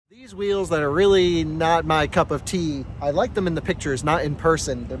These wheels that are really not my cup of tea, I like them in the pictures, not in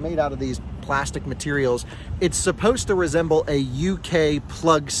person. They're made out of these plastic materials. It's supposed to resemble a UK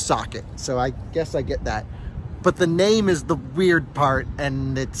plug socket, so I guess I get that. But the name is the weird part,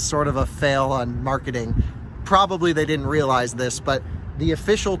 and it's sort of a fail on marketing. Probably they didn't realize this, but the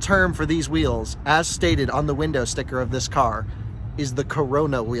official term for these wheels, as stated on the window sticker of this car, is the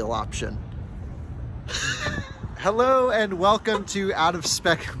Corona wheel option. Hello and welcome to Out of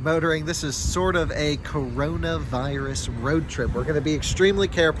Spec Motoring. This is sort of a coronavirus road trip. We're going to be extremely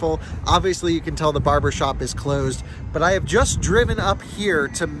careful. Obviously you can tell the barbershop is closed, but I have just driven up here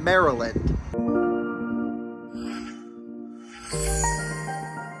to Maryland.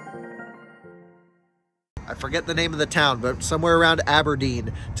 I forget the name of the town, but somewhere around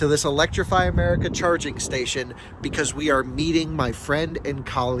Aberdeen, to this Electrify America charging station because we are meeting my friend and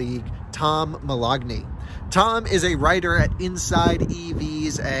colleague, Tom Moloughney. Tom is a writer at Inside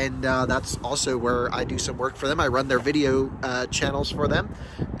EVs, and that's also where I do some work for them. I run their video channels for them.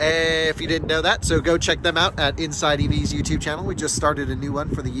 If you didn't know that, so go check them out at Inside EVs YouTube channel. We just started a new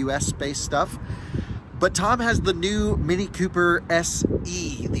one for the US-based stuff. But Tom has the new Mini Cooper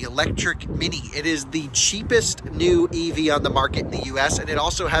SE, the electric Mini. It is the cheapest new EV on the market in the US, and it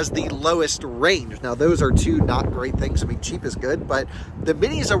also has the lowest range. Now, those are two not great things. I mean, cheap is good, but the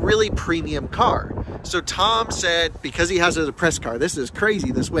Mini is a really premium car. So Tom said, because he has it as a press car, this is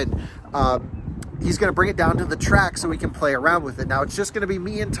crazy, this wind, he's going to bring it down to the track so we can play around with it. Now, it's just going to be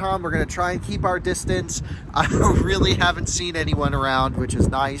me and Tom. We're going to try and keep our distance. I really haven't seen anyone around, which is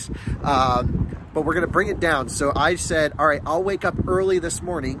nice. But we're going to bring it down. So I said, all right, I'll wake up early this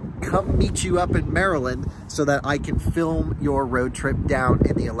morning, come meet you up in Maryland so that I can film your road trip down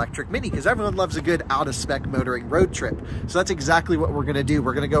in the electric Mini, because everyone loves a good out-of-spec motoring road trip. So that's exactly what we're going to do.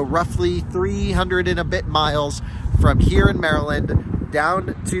 We're going to go roughly 300 and a bit miles from here in Maryland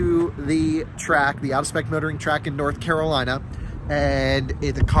down to the track, the out-of-spec motoring track in North Carolina. And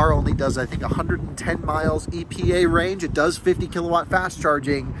the car only does, I think, 110 miles EPA range. It does 50 kilowatt fast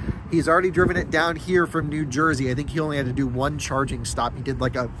charging. He's already driven it down here from New Jersey. I think he only had to do one charging stop. He did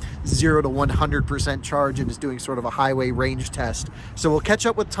like a 0 to 100% charge and is doing sort of a highway range test. So we'll catch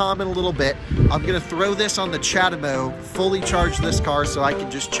up with Tom in a little bit. I'm gonna throw this on the Chatamo, fully charge this car so I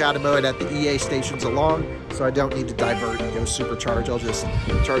can just Chatamo it at the EA stations along, so I don't need to divert and go supercharge. I'll just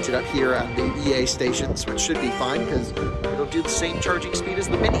charge it up here at the EA stations, which should be fine because it'll do the same charging speed as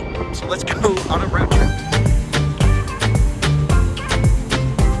the Mini. So let's go on a road trip.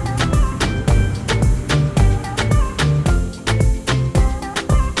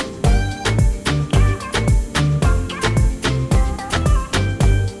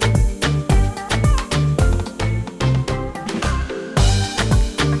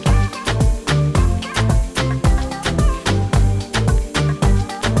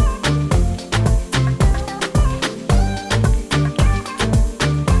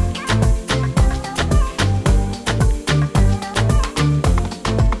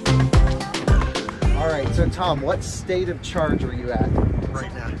 Tom, what state of charge are you at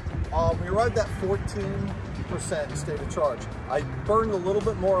right now? We arrived at 14% state of charge. I burned a little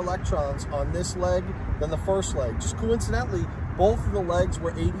bit more electrons on this leg than the first leg. Just coincidentally, both of the legs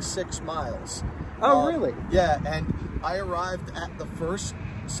were 86 miles. Oh, really? Yeah, and I arrived at the first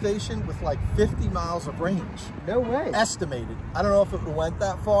station with like 50 miles of range. No way. Estimated. I don't know if it went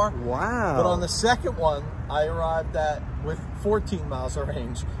that far. Wow. But on the second one, I arrived at with 14 miles of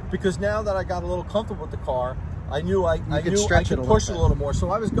range, because now that I got a little comfortable with the car, I knew I could push it a little more. So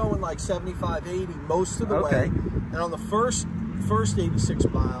I was going like 75, 80 most of the way. And on the first 86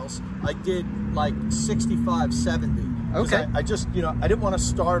 miles, I did like 65, 70. Okay. I just, I didn't want to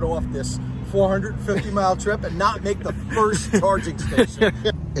start off this 450 mile trip and not make the first charging station.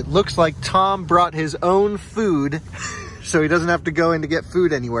 It looks like Tom brought his own food so he doesn't have to go in to get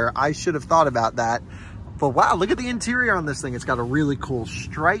food anywhere. I should have thought about that. But wow, look at the interior on this thing. It's got a really cool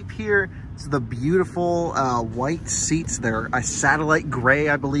stripe here. It's the beautiful white seats. They're a satellite gray,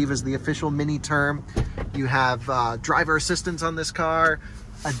 I believe is the official Mini term. You have driver assistance on this car.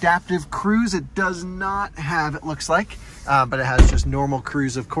 Adaptive cruise, it does not have, it looks like, but it has just normal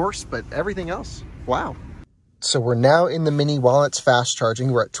cruise, of course, but everything else, wow. So we're now in the Mini while it's fast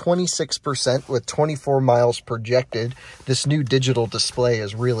charging. We're at 26% with 24 miles projected. This new digital display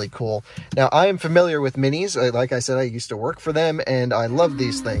is really cool. Now, I am familiar with Minis. Like I said, I used to work for them, and I love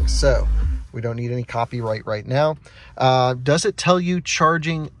these things. So we don't need any copyright right now. Does it tell you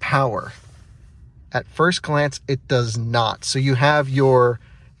charging power? At first glance, it does not. So you have your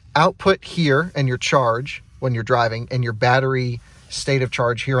output here and your charge when you're driving, and your battery state of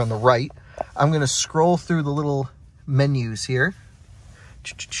charge here on the right. I'm going to scroll through the little menus here.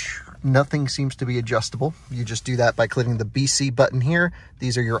 Nothing seems to be adjustable. You just do that by clicking the BC button here.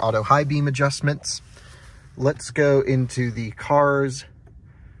 These are your auto high beam adjustments. Let's go into the car's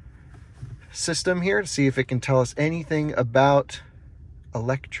system here to see if it can tell us anything about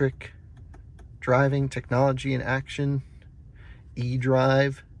electric driving technology in action.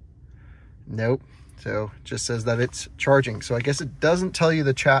 E-drive. Nope. So it just says that it's charging. So I guess it doesn't tell you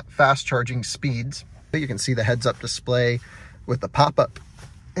the fast charging speeds. You can see the heads up display with the pop-up.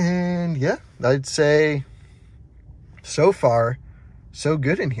 And yeah, I'd say so far, so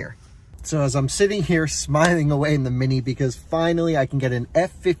good in here. So as I'm sitting here smiling away in the Mini because finally I can get an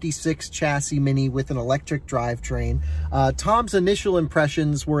F56 chassis Mini with an electric drivetrain. Tom's initial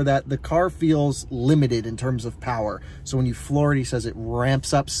impressions were that the car feels limited in terms of power. So when you floor it, he says it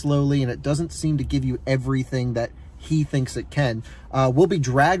ramps up slowly and it doesn't seem to give you everything that he thinks it can. We'll be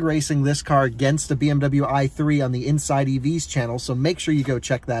drag racing this car against a BMW i3 on the Inside EVs channel, so make sure you go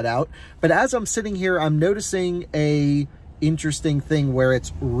check that out. But as I'm sitting here, I'm noticing a interesting thing where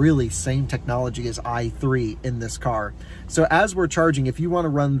it's really same technology as i3 in this car. So as we're charging, if you want to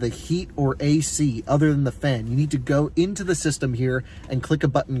run the heat or AC other than the fan, you need to go into the system here and click a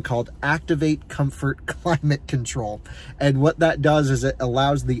button called Activate Comfort Climate Control. And what that does is it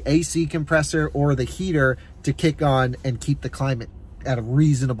allows the AC compressor or the heater to kick on and keep the climate at a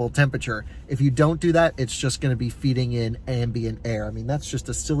reasonable temperature. If you don't do that, it's just going to be feeding in ambient air. I mean, that's just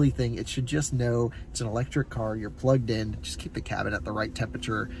a silly thing. It should just know it's an electric car, you're plugged in, just keep the cabin at the right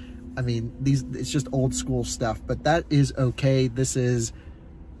temperature. I mean, it's just old school stuff, but that is okay. This is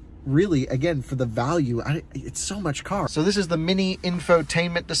really, again, for the value, it's so much car. So this is the Mini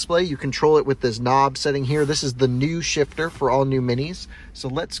infotainment display. You control it with this knob setting here. This is the new shifter for all new Minis. So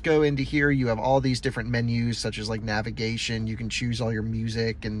let's go into here. You have all these different menus, such as like navigation. You can choose all your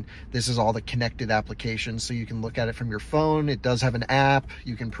music, and this is all the connected applications. So you can look at it from your phone. It does have an app.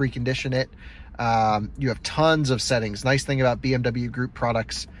 You can precondition it. You have tons of settings. Nice thing about BMW Group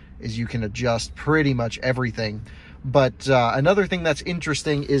products is you can adjust pretty much everything. But another thing that's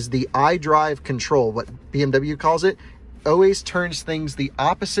interesting is the iDrive control, what BMW calls it, always turns things the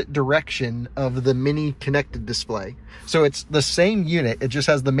opposite direction of the Mini connected display. So it's the same unit, it just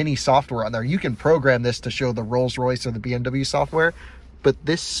has the Mini software on there. You can program this to show the Rolls-Royce or the BMW software, but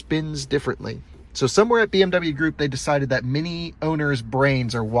this spins differently. So somewhere at BMW Group, they decided that Mini owners'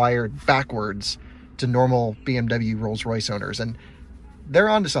 brains are wired backwards to normal BMW Rolls-Royce owners. And they're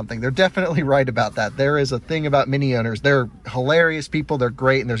onto something. They're definitely right about that. There is a thing about Mini owners. They're hilarious people. They're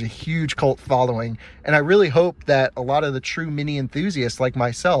great. And there's a huge cult following. And I really hope that a lot of the true Mini enthusiasts like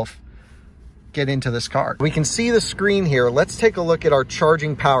myself get into this car. We can see the screen here. Let's take a look at our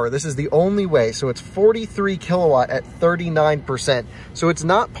charging power. This is the only way. So it's 43 kilowatt at 39%. So it's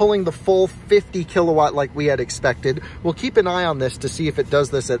not pulling the full 50 kilowatt like we had expected. We'll keep an eye on this to see if it does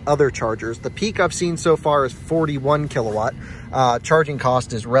this at other chargers. The peak I've seen so far is 41 kilowatt. Charging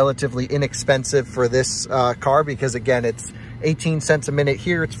cost is relatively inexpensive for this car because, again, it's 18 cents a minute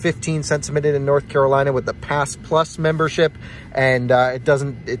here. It's 15 cents a minute in North Carolina with the Pass Plus membership. And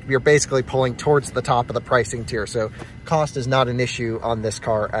you're basically pulling towards the top of the pricing tier. So cost is not an issue on this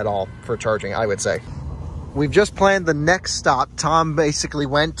car at all for charging, I would say. We've just planned the next stop. Tom basically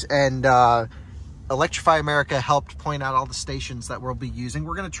went and Electrify America helped point out all the stations that we'll be using.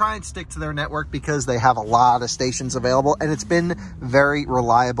 We're going to try and stick to their network because they have a lot of stations available and it's been very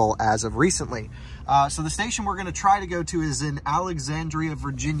reliable as of recently. So the station we're going to try to go to is in Alexandria,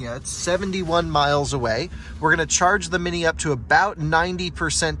 Virginia. It's 71 miles away. We're going to charge the Mini up to about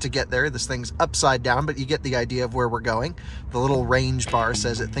 90% to get there. This thing's upside down, but you get the idea of where we're going. The little range bar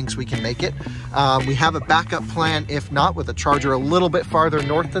says it thinks we can make it. We have a backup plan, if not, with a charger a little bit farther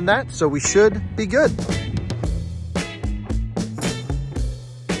north than that, so we should be good.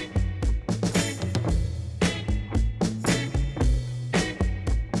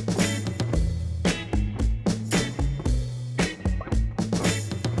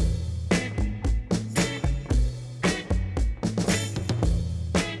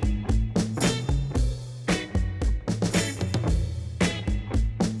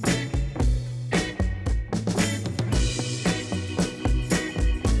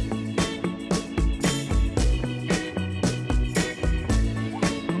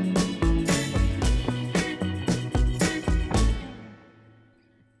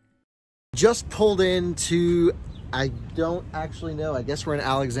 Just pulled into, I don't actually know, I guess we're in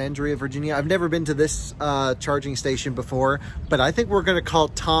Alexandria, Virginia. I've never been to this charging station before, but I think we're gonna call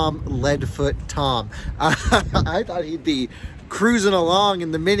Tom Leadfoot Tom. I thought he'd be cruising along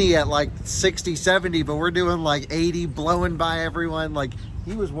in the Mini at like 60, 70, but we're doing like 80, blowing by everyone. Like,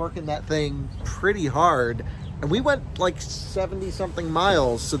 he was working that thing pretty hard. And we went like 70 something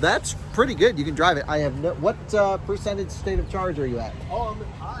miles, so that's pretty good. You can drive it. I have no, what percentage state of charge are you at? Oh, I'm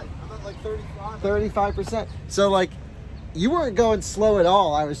high. I'm at like 35. 35%. So like, you weren't going slow at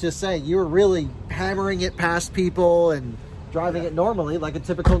all. I was just saying, you were really hammering it past people and driving it normally, like a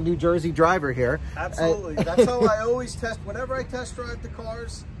typical New Jersey driver here. Absolutely. That's how I always test. Whenever I test drive the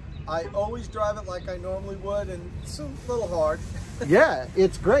cars, I always drive it like I normally would, and it's a little hard. Yeah,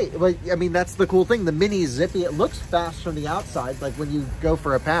 it's great. But I mean, that's the cool thing. The Mini is zippy. It looks fast from the outside, like when you go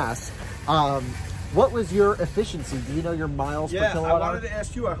for a pass. What was your efficiency? Do you know your miles per kilowatt hour? I wanted to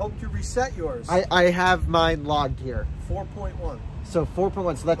ask you. I hope you reset yours. I have mine logged here. 4.1. So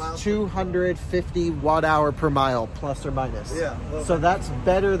 4.1. So that's 250 watt hour per mile, plus or minus. Yeah. So that's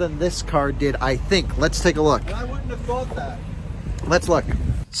better than this car did, I think. Let's take a look. And I wouldn't have thought that. Let's look.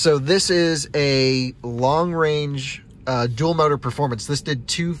 So this is a long range dual motor performance. This did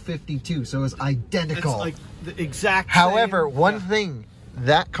 252, so it was identical. It's like the exact However, same. one thing,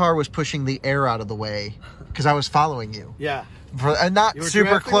 that car was pushing the air out of the way because I was following you. Yeah. And not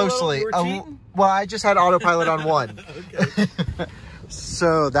super closely. Well, I just had autopilot on one. Okay.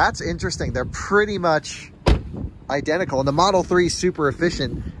 So that's interesting. They're pretty much identical. And the Model 3 is super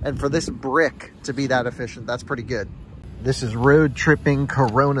efficient. And for this brick to be that efficient, that's pretty good. This is road tripping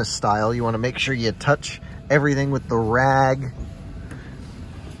Corona style. You want to make sure you touch everything with the rag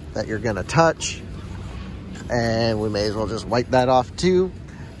that you're going to touch. And we may as well just wipe that off too.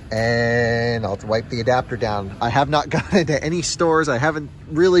 And I'll wipe the adapter down. I have not gone into any stores. I haven't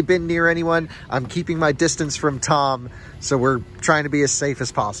really been near anyone. I'm keeping my distance from Tom, so we're trying to be as safe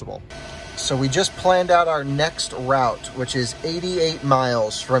as possible. So we just planned out our next route, which is 88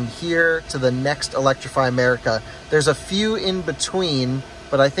 miles from here to the next Electrify America. There's a few in between,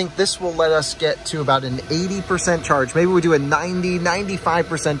 but I think this will let us get to about an 80% charge. Maybe we do a 90,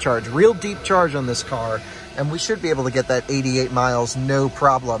 95% charge. Real deep charge on this car. And we should be able to get that 88 miles, no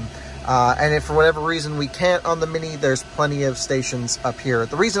problem. And if for whatever reason we can't on the Mini, there's plenty of stations up here.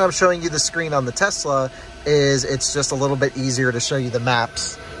 The reason I'm showing you the screen on the Tesla is it's just a little bit easier to show you the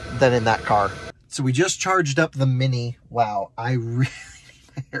maps than in that car. So we just charged up the Mini. Wow, I really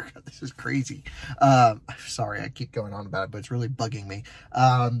need my haircut. This is crazy. Sorry, I keep going on about it, but it's really bugging me.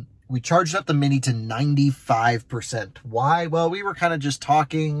 We charged up the Mini to 95%. Why? Well, we were kind of just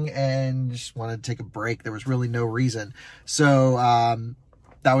talking and just wanted to take a break. There was really no reason. So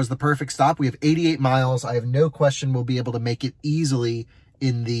that was the perfect stop. We have 88 miles. I have no question we'll be able to make it easily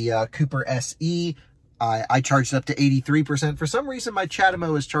in the Cooper SE. I charged it up to 83%. For some reason, my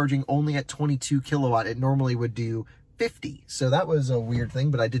Chatamo is charging only at 22 kilowatt. It normally would do 50. So that was a weird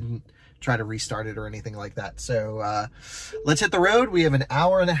thing, but I didn't try to restart it or anything like that. So let's hit the road. We have an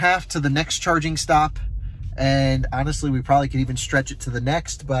hour and a half to the next charging stop. And honestly, we probably could even stretch it to the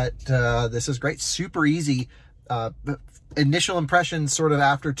next, but this is great. Super easy. Initial impressions sort of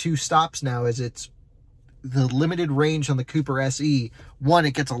after 2 stops now is it's the limited range on the Cooper SE. One,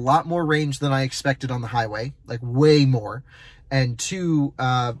 it gets a lot more range than I expected on the highway, like way more. And 2,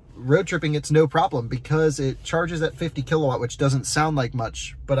 road tripping, it's no problem because it charges at 50 kilowatt, which doesn't sound like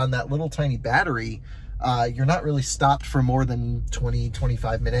much, but on that little tiny battery, you're not really stopped for more than 20,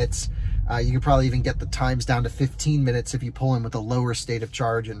 25 minutes. You could probably even get the times down to 15 minutes if you pull in with a lower state of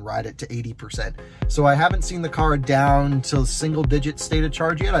charge and ride it to 80%. So I haven't seen the car down to single digit state of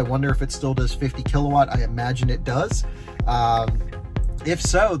charge yet. I wonder if it still does 50 kilowatt. I imagine it does. If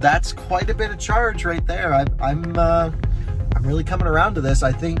so, that's quite a bit of charge right there. I'm really coming around to this.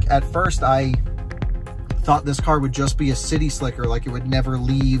 I think at first I thought this car would just be a city slicker, like it would never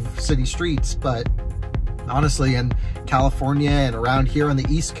leave city streets. But honestly, in California and around here on the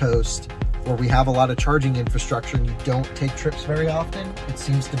East Coast, where we have a lot of charging infrastructure and you don't take trips very often, it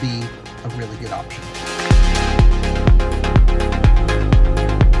seems to be a really good option.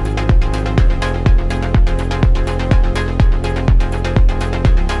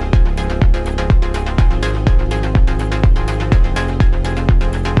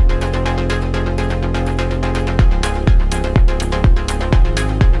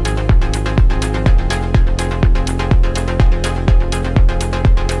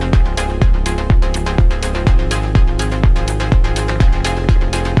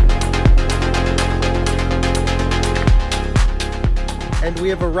 We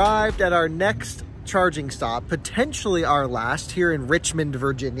have arrived at our next charging stop, potentially our last, here in Richmond,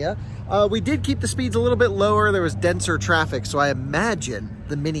 Virginia. We did keep the speeds a little bit lower. There was denser traffic, so I imagine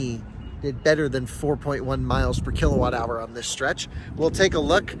the Mini did better than 4.1 miles per kilowatt hour on this stretch. We'll take a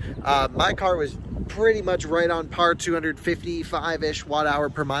look. My car was pretty much right on par, 255-ish watt hour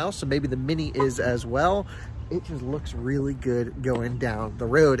per mile, so maybe the Mini is as well. it just looks really good going down the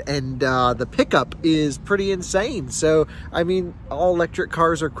road. And the pickup is pretty insane. So, I mean, all electric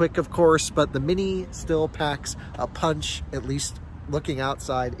cars are quick, of course, but the Mini still packs a punch, at least looking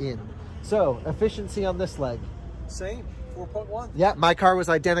outside in. So, efficiency on this leg. Same, 4.1. Yeah, my car was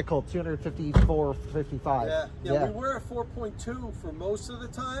identical, 254, 55. Yeah, we were at 4.2 for most of the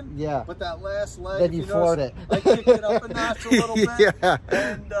time. Yeah. But that last leg, then you floored it. I kicked it up a notch a little bit. Yeah.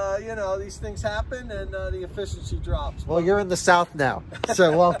 And, you know, these things happen and the efficiency drops. Well, you're in the South now,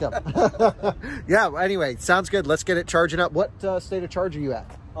 so welcome. Yeah, anyway, sounds good. Let's get it charging up. What state of charge are you at?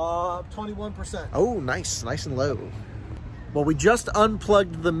 21%. Oh, nice and low. Well, we just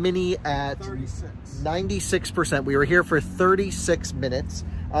unplugged the Mini at 96%. We were here for 36 minutes.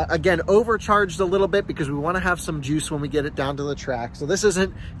 Again, overcharged a little bit because we want to have some juice when we get it down to the track. So this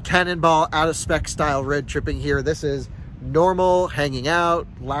isn't cannonball out of spec style road tripping here. This is normal hanging out,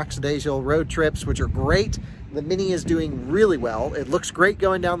 lackadaisical road trips, which are great. The Mini is doing really well. It looks great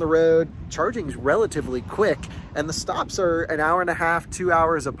going down the road. Charging's relatively quick, and the stops are an hour and a half, 2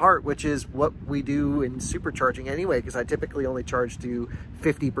 hours apart, which is what we do in supercharging anyway, because I typically only charge to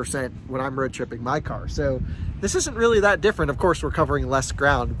 50% when I'm road tripping my car. So this isn't really that different. Of course, we're covering less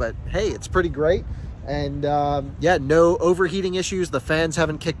ground, but hey, it's pretty great. And yeah, no overheating issues. The fans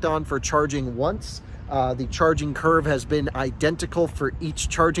haven't kicked on for charging once. The charging curve has been identical for each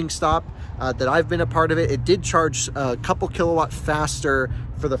charging stop that I've been a part of it. It did charge a couple kilowatt faster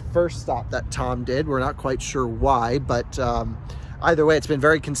for the first stop that Tom did. We're not quite sure why, but either way, it's been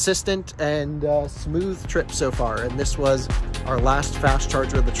very consistent and smooth trip so far. And this was our last fast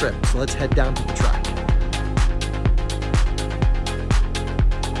charger of the trip. So let's head down to the track.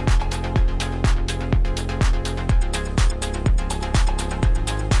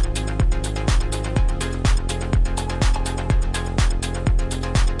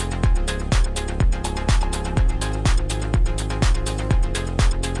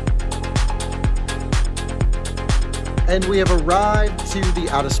 And we have arrived to the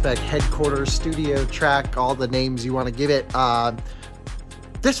out-of-spec headquarters, studio, track, all the names you want to give it.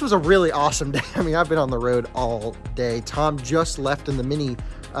 This was a really awesome day. I mean, I've been on the road all day. Tom just left in the Mini,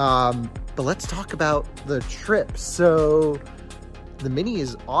 but let's talk about the trip. So the Mini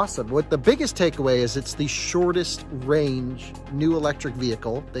is awesome. What the biggest takeaway is, it's the shortest range new electric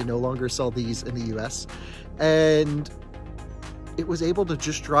vehicle. They no longer sell these in the US. And it was able to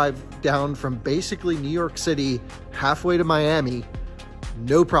just drive down from basically New York City halfway to Miami,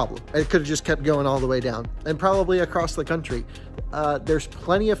 no problem. It could have just kept going all the way down, and probably across the country. There's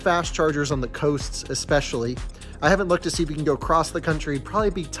plenty of fast chargers on the coasts, especially. I haven't looked to see if you can go across the country. It'd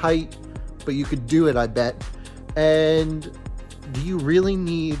probably be tight, but you could do it, I bet. And do you really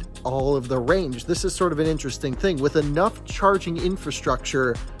need all of the range? This is sort of an interesting thing. With enough charging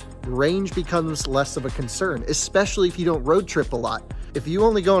infrastructure, range becomes less of a concern, especially if you don't road trip a lot. If you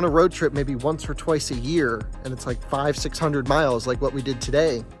only go on a road trip maybe once or twice a year, and it's like 500-600 miles like what we did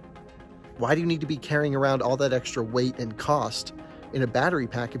today, why do you need to be carrying around all that extra weight and cost in a battery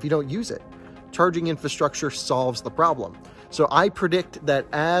pack if you don't use it? Charging infrastructure solves the problem. So I predict that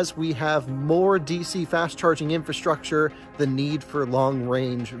as we have more DC fast charging infrastructure, the need for long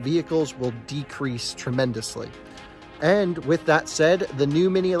range vehicles will decrease tremendously. And with that said, the new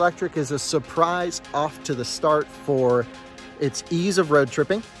Mini Electric is a surprise off to the start for its ease of road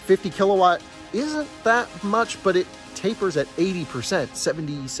tripping. 50 kilowatt isn't that much, but it tapers at 80%,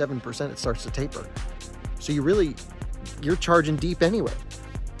 77% it starts to taper. So you're charging deep anyway.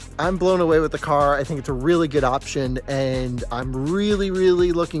 I'm blown away with the car. I think it's a really good option, and I'm really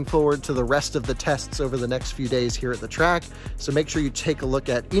looking forward to the rest of the tests over the next few days here at the track. So make sure you take a look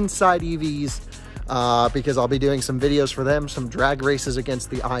at Inside EVs, because I'll be doing some videos for them, some drag races against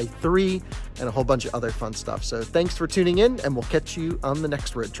the i3, and a whole bunch of other fun stuff. So thanks for tuning in, and we'll catch you on the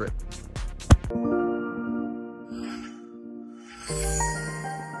next road trip.